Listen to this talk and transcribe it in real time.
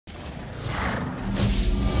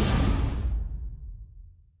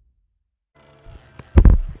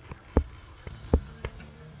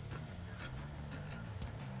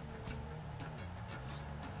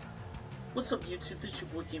What's up, YouTube? This is your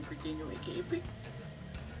boy Game Freak Daniel, aka Big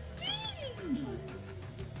D.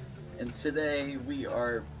 And today we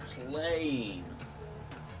are playing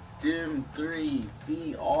Doom 3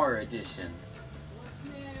 VR edition.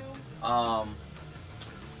 Don't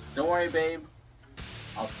worry, babe.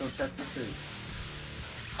 I'll still check your food.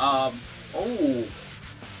 Oh.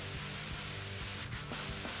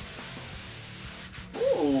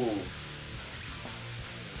 Ooh.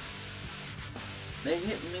 They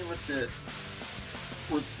hit me with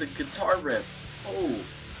the guitar riffs. Oh.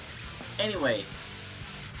 Anyway,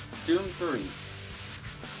 Doom 3.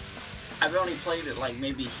 I've only played it like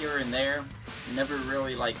maybe here and there. Never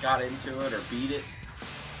really like got into it or beat it.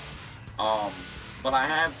 But I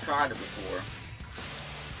have tried it before.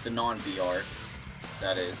 The non-VR,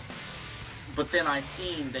 that is. But then I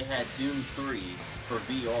seen they had Doom 3 for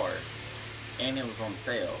VR, and it was on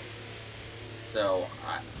sale. So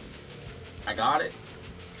I got it,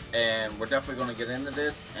 and we're definitely going to get into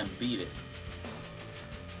this and beat it.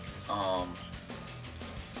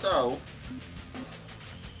 So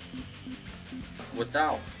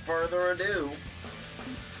without further ado,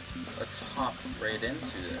 let's hop right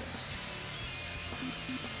into this.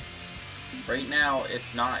 Right now,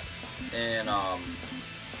 it's not in a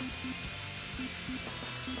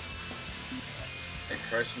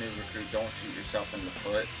fresh new recruit. Don't shoot yourself in the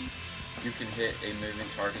foot. You can hit a moving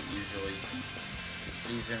target usually. The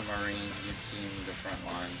seasoned Marine, you've seen the front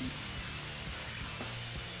lines.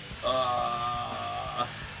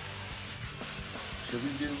 Should we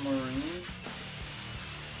do Marine?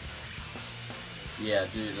 Yeah,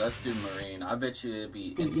 dude, let's do Marine. I bet you it'd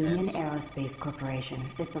be The intense. Union Aerospace Corporation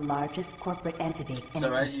is the largest corporate entity in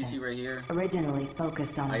So existence. as you see right here, Originally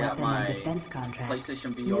focused on weapon and defense contracts,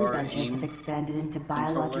 PlayStation new VR ventures aim have expanded into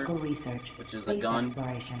biological research, which is a space gun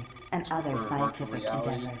exploration, and other for scientific virtual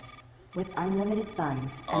reality. endeavors. With unlimited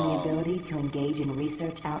funds and the ability to engage in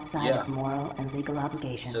research outside of moral and legal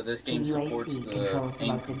obligations, So this game the supports UAC the controls the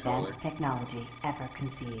aim most controller. advanced technology ever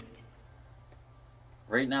conceived.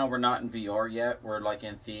 Right now we're not in VR yet, we're like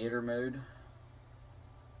in theater mode.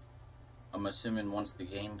 I'm assuming once the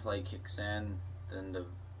gameplay kicks in, then the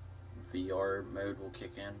VR mode will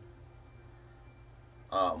kick in.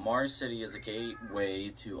 Mars City is a gateway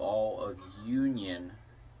to all of Union.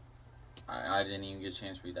 I didn't even get a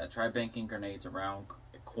chance to read that. Try banking grenades around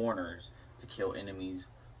corners to kill enemies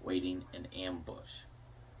waiting in ambush.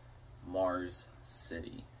 Mars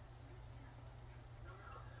City.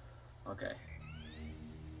 Okay.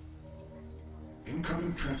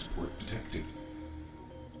 Incoming transport detected.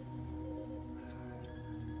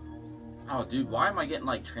 Oh, dude, why am I getting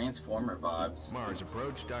like Transformer vibes? Mars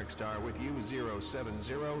approach, Dark Star with you,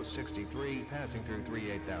 07063, passing through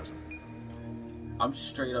 38000. I'm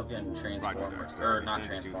straight up getting Transformers, or not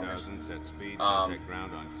Transformers, set speed, contact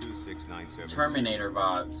ground on 2697. Terminator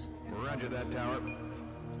vibes. Roger that, tower.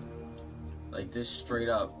 Like this straight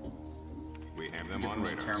up. We have them Give on me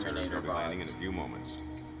radar, Terminator sir. They'll be landing in vibes. a few moments.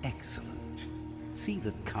 Excellent. See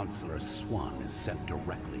that Counselor Swan is sent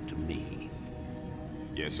directly to me.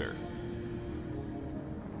 Yes, sir.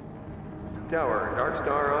 Tower, Dark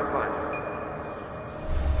Star on fire.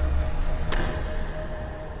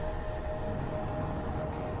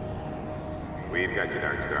 We've got you,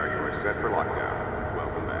 Dark Star. You are set for lockdown.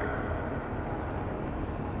 Welcome back.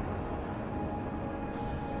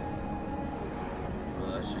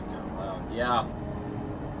 Well, that should go well. Yeah.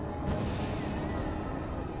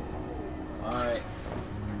 Alright.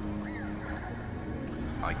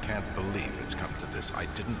 I can't believe it's come to this. I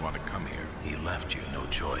didn't want to come here. He left you no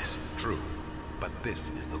choice. True. But this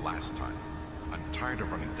is the last time. I'm tired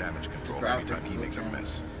of running damage control every time he makes a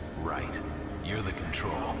mess. Right. You're the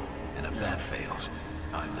control. And if that fails,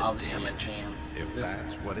 I'm the Obviously, damage. If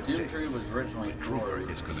that's what it Doom takes, 3 was originally the Kruger for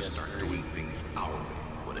is going to start PS3. doing things our way.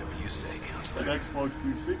 Whatever you say, Counselor. Xbox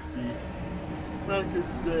 360 back in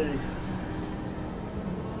the day.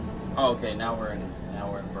 Oh, okay, now we're in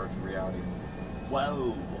virtual reality.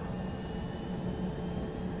 Whoa.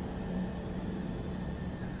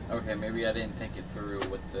 Okay, maybe I didn't think it through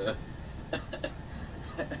with the.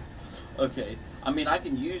 Okay, I mean I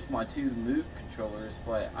can use my two move controllers,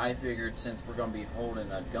 but I figured since we're gonna be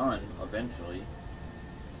holding a gun eventually.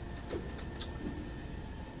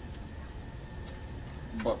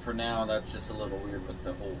 But for now, that's just a little weird with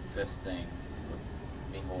the whole fist thing, with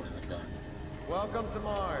me holding a gun. Welcome to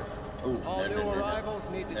Mars. Ooh, All new arrivals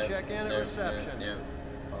need to check in at reception. No.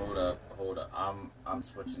 Hold up. I'm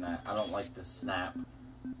switching that. I don't like the snap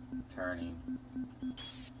turning.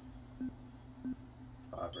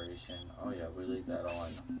 Vibration. Oh yeah, we leave that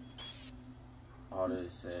on. Auto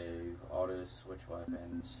save, auto switch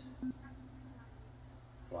weapons.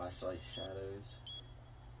 Flashlight shadows.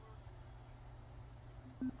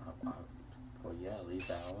 Well, yeah, leave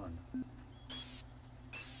that on.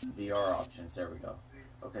 VR options, there we go.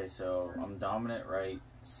 Okay, so I'm dominant right,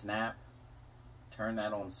 snap, turn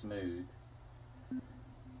that on smooth,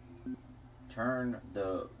 turn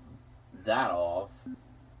that off,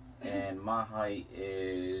 and my height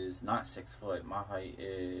is not 6 foot, my height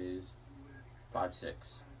is 5'6".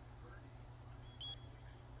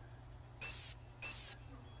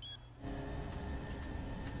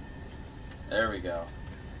 There we go.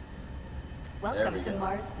 Welcome to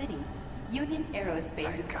Mars City, Union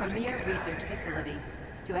Aerospace's premier research facility.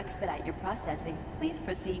 To expedite your processing, please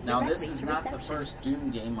proceed now directly this is to not reception. the first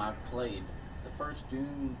Doom game I've played. The first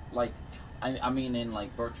Doom, like, I mean in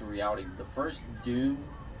like virtual reality. The first Doom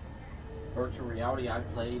virtual reality I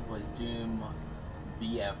played was Doom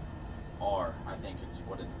PSVR, I think it's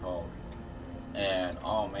what it's called. And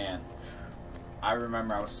oh man, I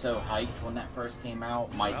remember I was so hyped when that first came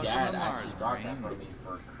out. My dad actually got that for me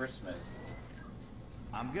for Christmas.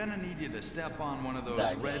 I'm gonna need you to step on one of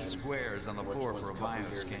those red squares on the floor for a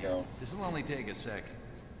bioscan. This will only take a second.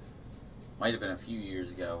 Might have been a few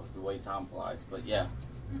years ago, the way time flies, but yeah,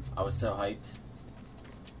 I was so hyped.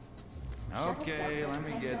 Okay, let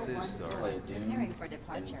me get this started. Play Doom in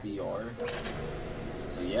VR.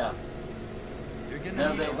 So yeah. You're gonna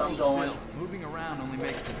need to hold still. Moving around only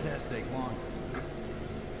makes the test take longer.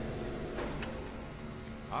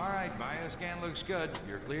 Alright, bioscan looks good.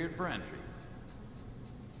 You're cleared for entry.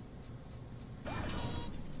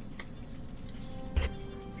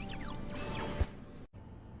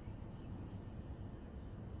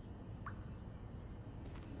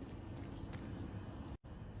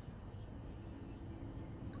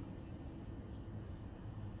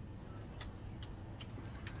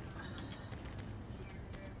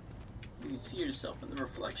 You see yourself in the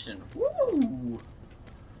reflection. Woo!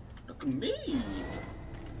 Look at me!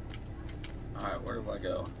 Alright, where do I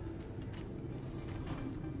go?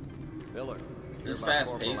 Miller. This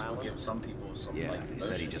fast pace will give some people some like they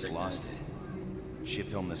said he just lost it.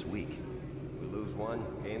 Shipped home this week. We lose one,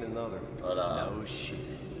 gain another. But no shit.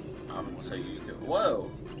 I'm so used to it. Whoa!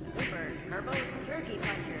 Super Turbo Turkey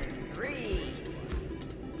Puncher 3.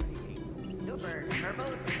 Super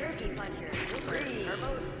Turbo Turkey Puncher 3.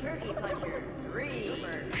 Turbo Turkey Puncher 3.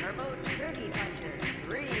 Super Turbo Turkey Puncher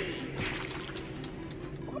 3.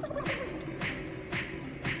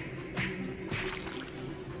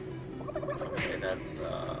 Okay, that's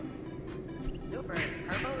Super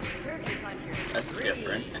Turbo Turkey Puncher 3. That's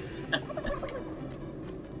different.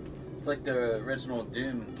 It's like the original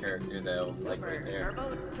Doom character though, Super like right there.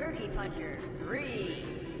 Turbo Turkey Puncher 3.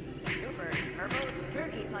 Super Turbo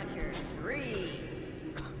Turkey Puncher 3.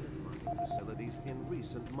 Facilities in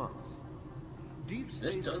recent months.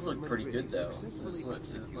 This does look pretty good though. This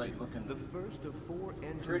looks, it's like looking the first of 4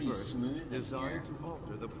 engine pretty smooth in here. To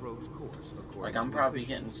alter the probe's course, like I'm probably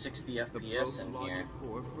getting 60 FPS in here.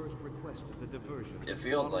 First requested the diversion it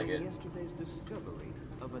feels like it. Yesterday's discovery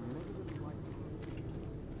of a negative light.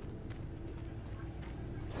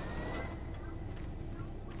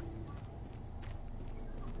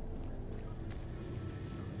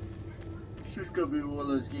 This is gonna be one of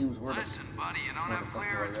those games where listen, buddy, you don't have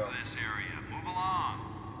clearance for this area. Move along.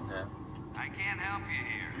 Okay. I can't help you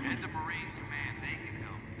here. Head to Marine Command. They can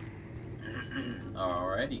help.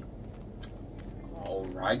 Alrighty.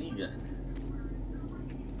 Alrighty then.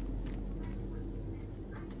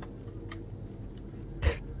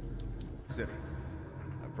 City.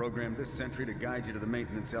 I programmed this sentry to guide you to the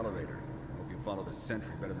maintenance elevator. Hope you follow the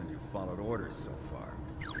sentry better than you've followed orders so far.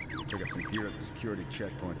 Pick up some gear at the security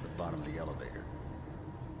checkpoint at the bottom of the elevator.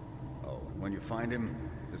 Oh, and when you find him,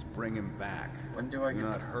 just bring him back. When do I get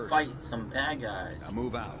to fight some bad guys? Now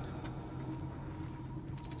move out.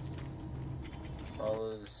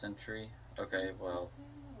 Follow the sentry. Okay, well.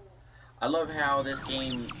 I love how this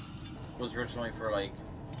game was originally for like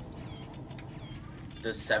the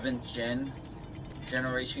 7th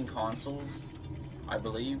generation consoles, I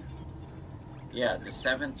believe. Yeah, the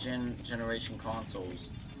 7th generation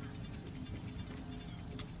consoles.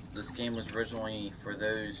 This game was originally for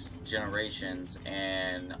those generations,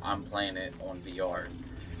 and I'm playing it on VR.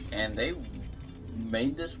 And they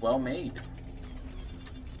made this well made.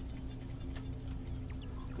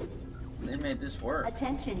 They made this work.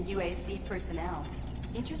 Attention UAC personnel.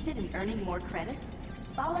 Interested in earning more credits?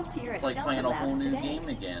 Volunteer at like Delta Labs today. Game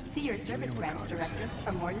again. See your service branch director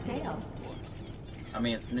for more details. I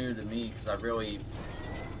mean, it's new to me because I really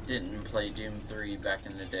didn't play Doom 3 back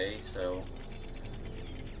in the day, so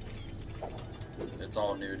it's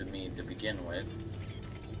all new to me to begin with.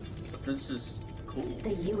 But this is Cool. The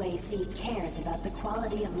UAC cares about the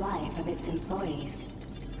quality of life of its employees.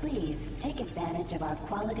 Please take advantage of our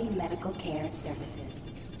quality medical care services.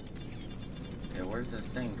 Yeah, where's this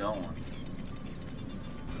thing going?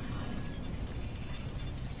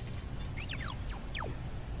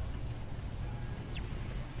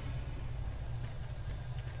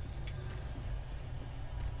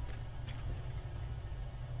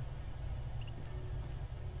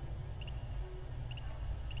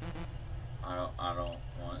 I don't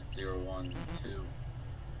want 0, 1, 2.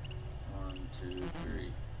 1, 2,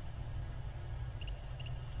 3.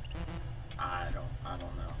 I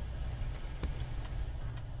don't know.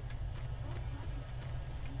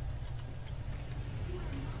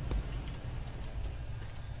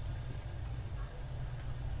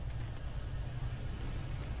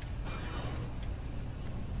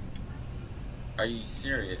 Are you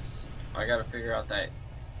serious? I gotta figure out that.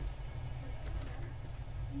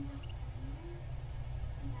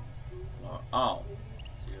 Oh.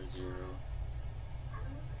 0, 0.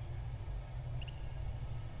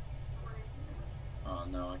 Oh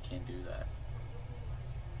no, I can't do that.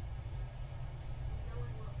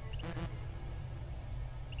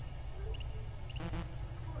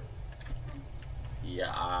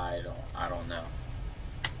 Yeah, I don't know.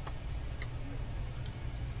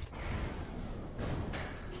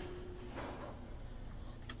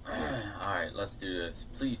 Alright, let's do this.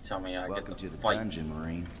 Please tell me I Welcome get to the the fight. dungeon,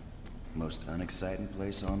 Marine. Most unexciting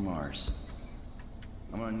place on Mars.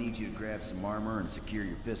 I'm gonna need you to grab some armor and secure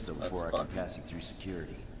your pistol before I can pass you through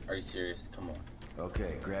security. Are you serious? Come on.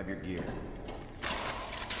 Okay, grab your gear.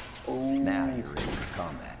 Oh. Now you're ready for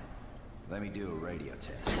combat. Let me do a radio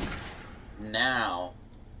test. Now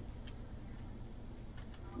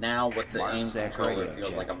with the Mars aim Stack controller, radio it feels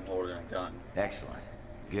check. like I'm holding a gun. Excellent.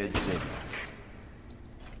 Good signal.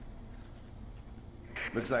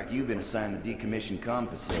 Looks like you've been assigned the decommissioned comm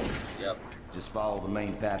facility. Yep. Just follow the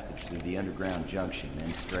main passage through the underground junction, then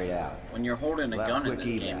straight out. When you're holding a We'll have gun in quick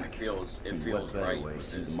this game, evac. it feels And what better right. way to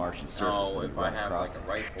see because- the Martian surface Oh, than if to I run have across like a it.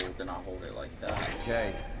 rifle, then I'll hold it like that.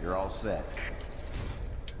 Okay, you're all set.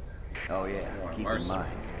 Oh yeah, More keep mercy. in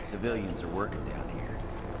mind, civilians are working down here.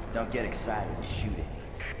 Don't get excited and shoot it.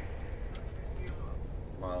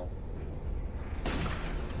 Well.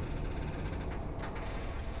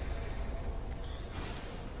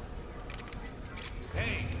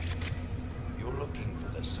 Hey, you're looking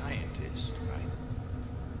for the scientist,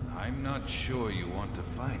 right? I'm not sure you want to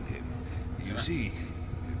find him. You see,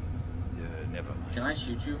 never mind. Can I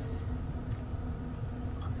shoot you?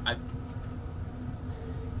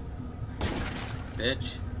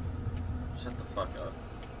 Bitch. Shut the fuck up.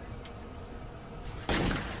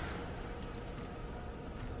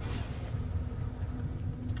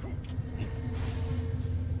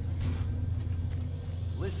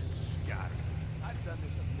 Listen, Scotty. I've done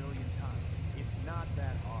this a million times. It's not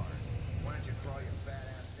that hard. Why don't you crawl your fat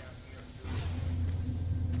ass down here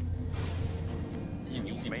and do it? Damn,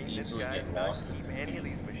 you can easily get lost in keep this any of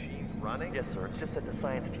game. these machines running? Yes, sir. It's just that the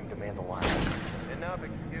science team demands a lot. Enough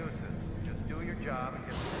excuses. Just do your job and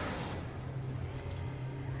get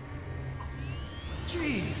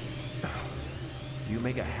Jeez! Do you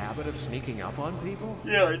make a habit of sneaking up on people?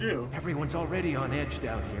 Yeah, I do. Everyone's already on edge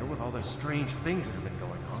down here with all the strange things that have been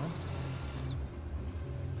going on.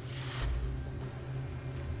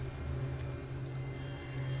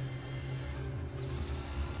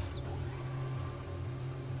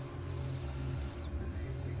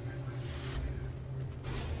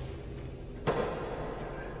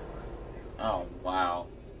 Oh, wow.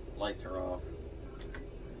 Lights are off.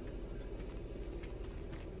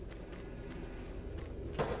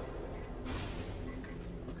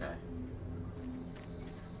 Okay.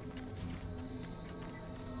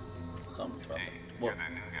 Something's about to... You're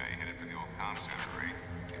that new guy headed for the old comm center, right?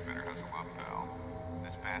 You better hustle up, pal.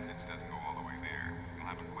 This passage doesn't go all the way there. You'll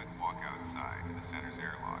have a quick walk outside to the center's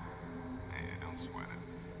airlock. Hey, don't sweat it.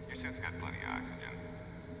 Your suit's got plenty of oxygen.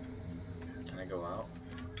 Can I go out?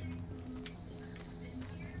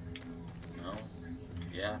 No?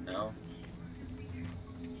 Yeah, no?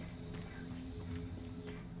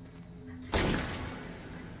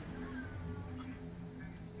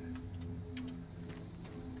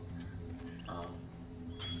 Oh.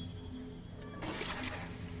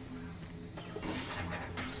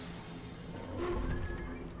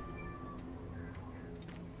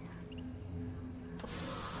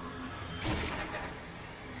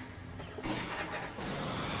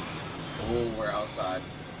 Oh, we're outside.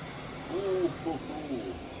 Ooh, hoo, hoo.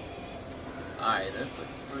 Alright, this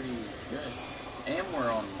looks pretty good. And we're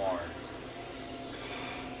on Mars.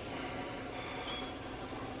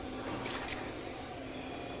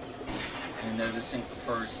 And know this ain't the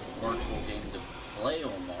first virtual game to play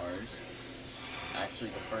on Mars.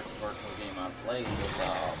 Actually, the first virtual game I played was,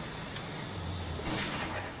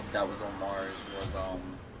 that was on Mars was, fuck,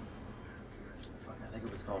 I think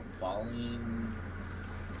it was called Falling.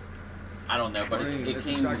 I don't know, but it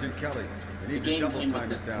came. Sergeant Kelly. The game came with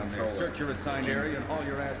this controller. Search your assigned area and haul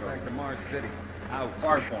your ass back to Mars City. Out.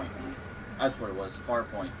 Farpoint. That's what it was.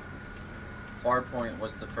 Farpoint. Farpoint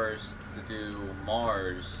was the first to do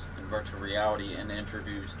Mars in virtual reality and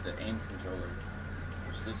introduced the aim controller.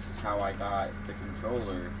 Which this is how I got the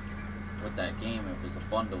controller with that game. It was a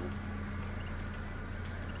bundle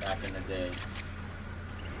back in the day.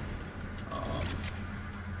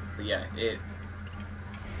 But yeah, it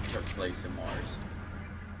took place in Mars.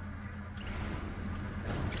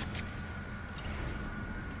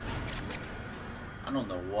 I don't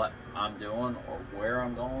know what I'm doing or where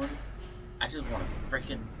I'm going. I just want to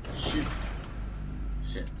freaking shoot.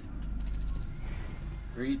 Shit.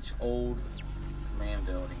 Reach old command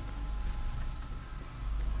building.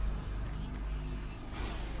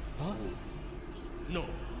 Huh? No,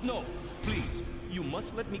 no, please. You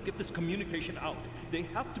must let me get this communication out. They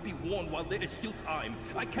have to be warned while there is still time.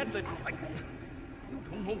 I can't let... You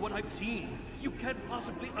don't know what I've seen. You can't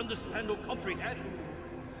possibly understand or comprehend.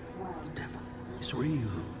 The devil is real.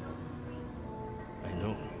 I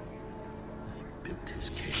know. I built his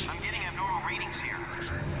cage. I'm getting abnormal readings here.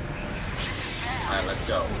 This is bad. Alright, let's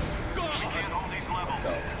go. We can't hold these levels.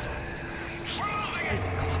 Let's go. We're losing it.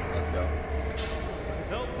 Let's go.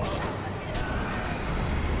 Help!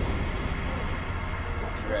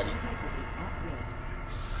 You ready?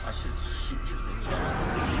 I should shoot your bitch ass.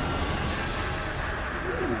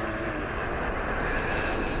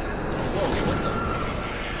 Whoa, what the?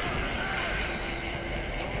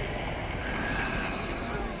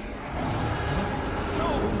 No!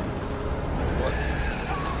 What?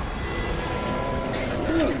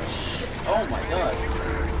 Oh, shit! Oh my god!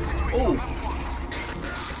 Oh!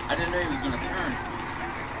 I didn't know he was gonna turn.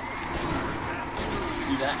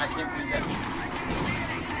 Do that? I can't believe that.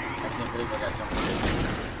 I can't believe I got jump scared.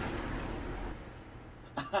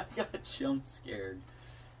 I got jump scared.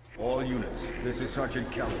 All units, this is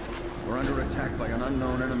Sergeant Kelly. We're under attack by an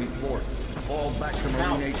unknown enemy force. Fall back to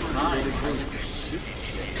Marine HQ. Shoot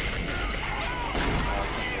shit.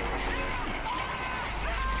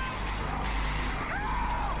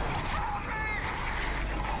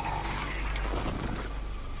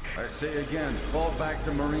 I say again, fall back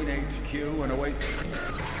to Marine HQ and await...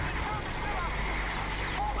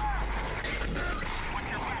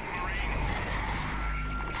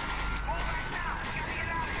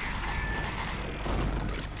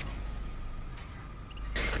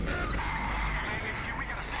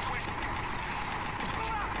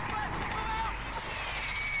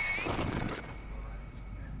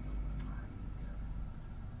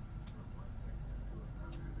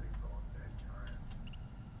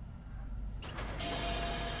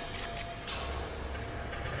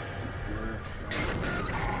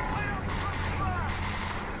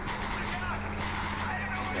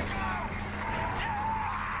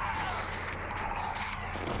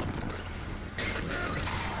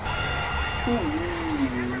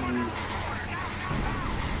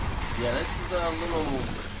 Yeah, this is a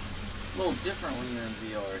little different when you're in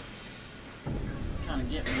VR. It's kind of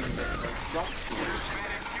getting me like jump scares.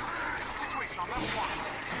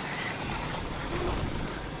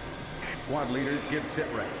 Squad leaders, give sit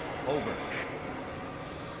reps. Over.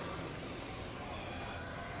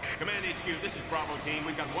 Command HQ, this is Bravo team.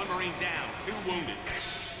 We've got 1 Marine down, 2 wounded.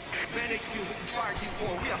 Command HQ, this is Fire Team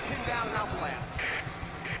 4. We are pinned down and outclassed.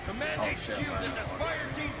 Command HQ, this is Fire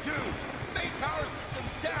Team 2. Main power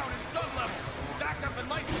systems down in sun level. Backup and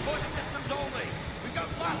light support systems only. We've got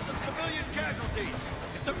lots of civilian casualties.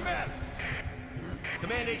 It's a mess.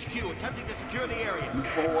 Command HQ, attempting to secure the area. You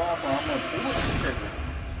pull off, or I'm gonna pull this trigger.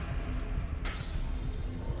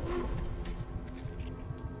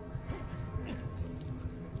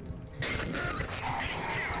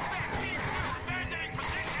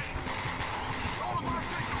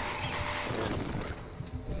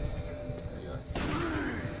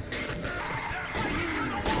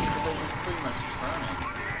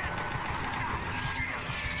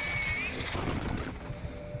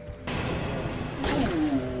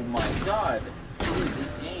 God, dude,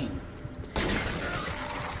 this game.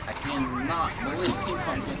 I cannot believe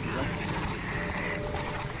I'm getting jumped.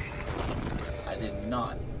 I did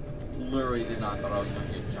not, literally did not thought I was going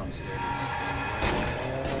to get jump scared in this game.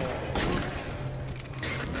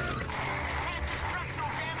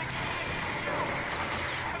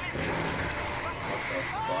 What the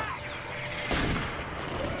fuck?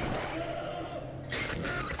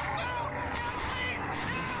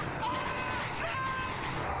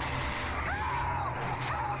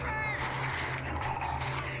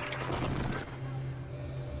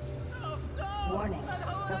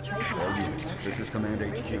 infiltration All options. units, this is Command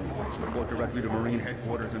HQ. Report directly to Marine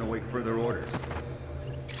Headquarters and await further orders.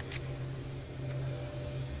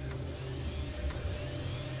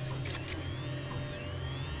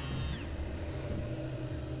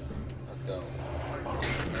 Let's go.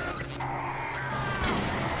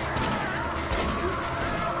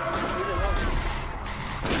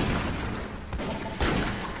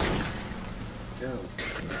 Go.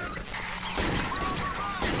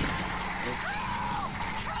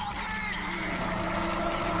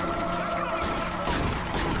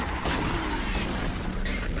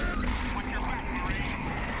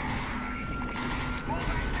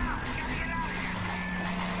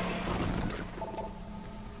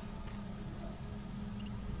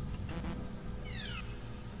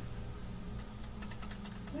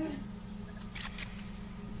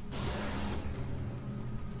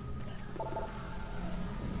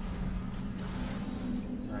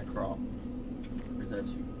 Can I crawl? Or is that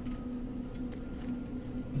you?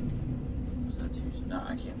 Is that you? No,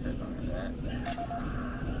 I can't fit under that.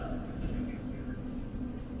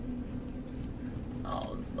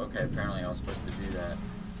 Oh, okay, apparently I was supposed to do that.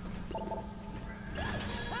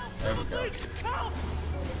 There we go.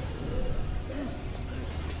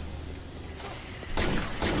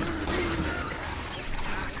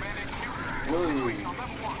 Whoa.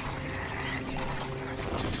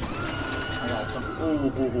 I got some.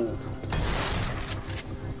 Ooh.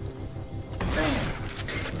 Bam.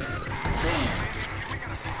 Bam.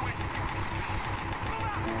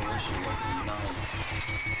 Ooh, this shit looking nice.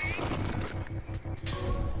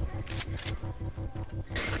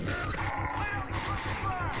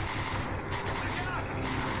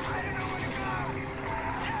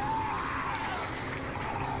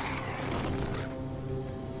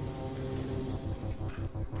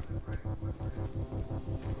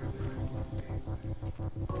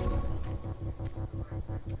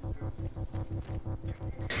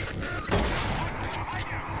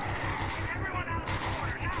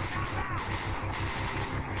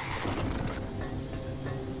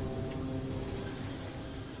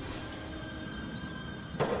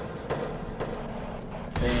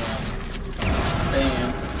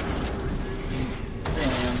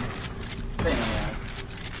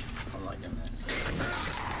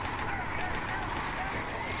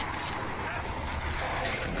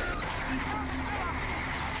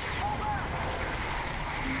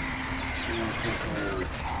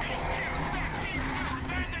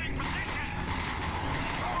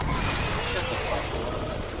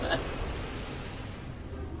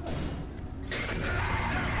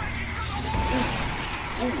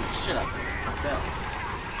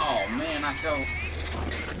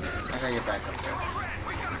 I gotta get back up there.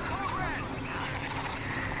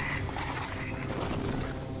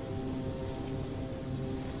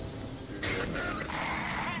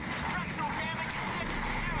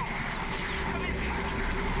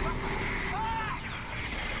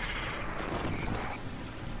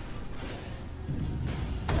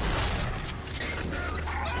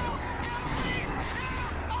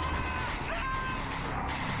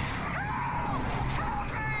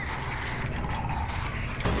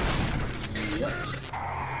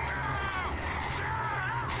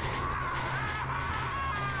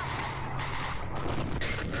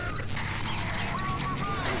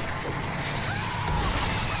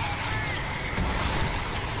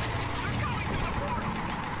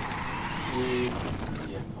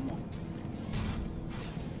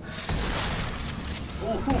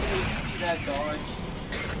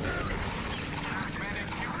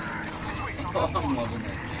 I'm loving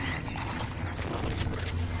this game.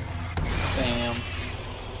 Bam.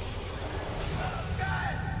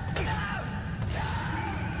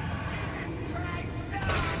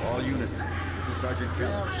 All units, this is Sergeant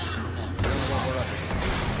Kelly.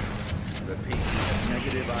 Repeat, we have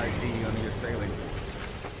negative ID on the assailant.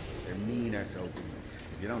 They're mean SOBs.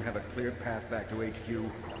 If you don't have a clear path back to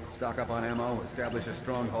HQ, stock up on ammo, establish a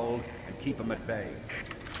stronghold, and keep them at bay.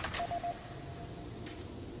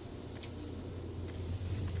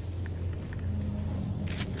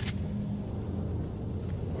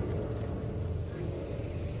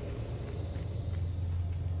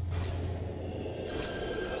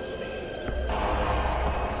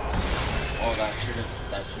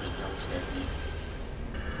 That should have jumpscared me.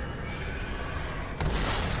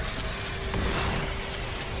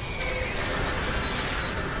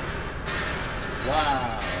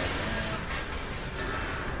 Wow.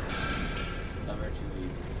 Number 2 easy.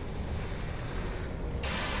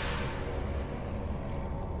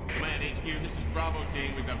 Command HQ, this is Bravo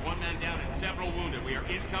team. We've got one man down and several wounded. We are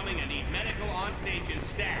incoming and need medical on station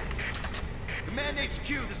staff. Command HQ,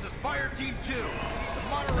 this is Fire Team 2. The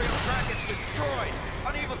monorail track is destroyed.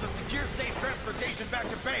 Unable to secure safe transportation back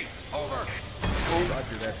to base. Over.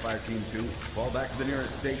 Roger that, Fire Team 2. Fall back to the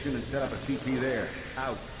nearest station and set up a CP there.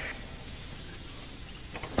 Out.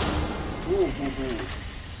 Ooh.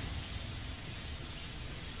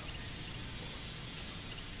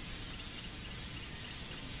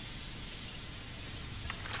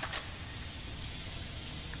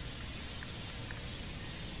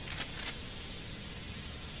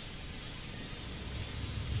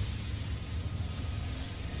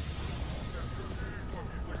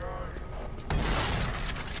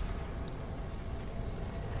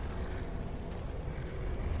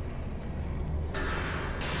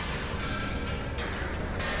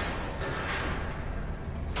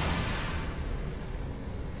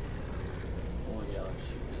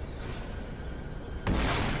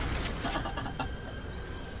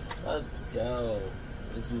 Let's go.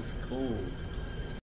 This is cool.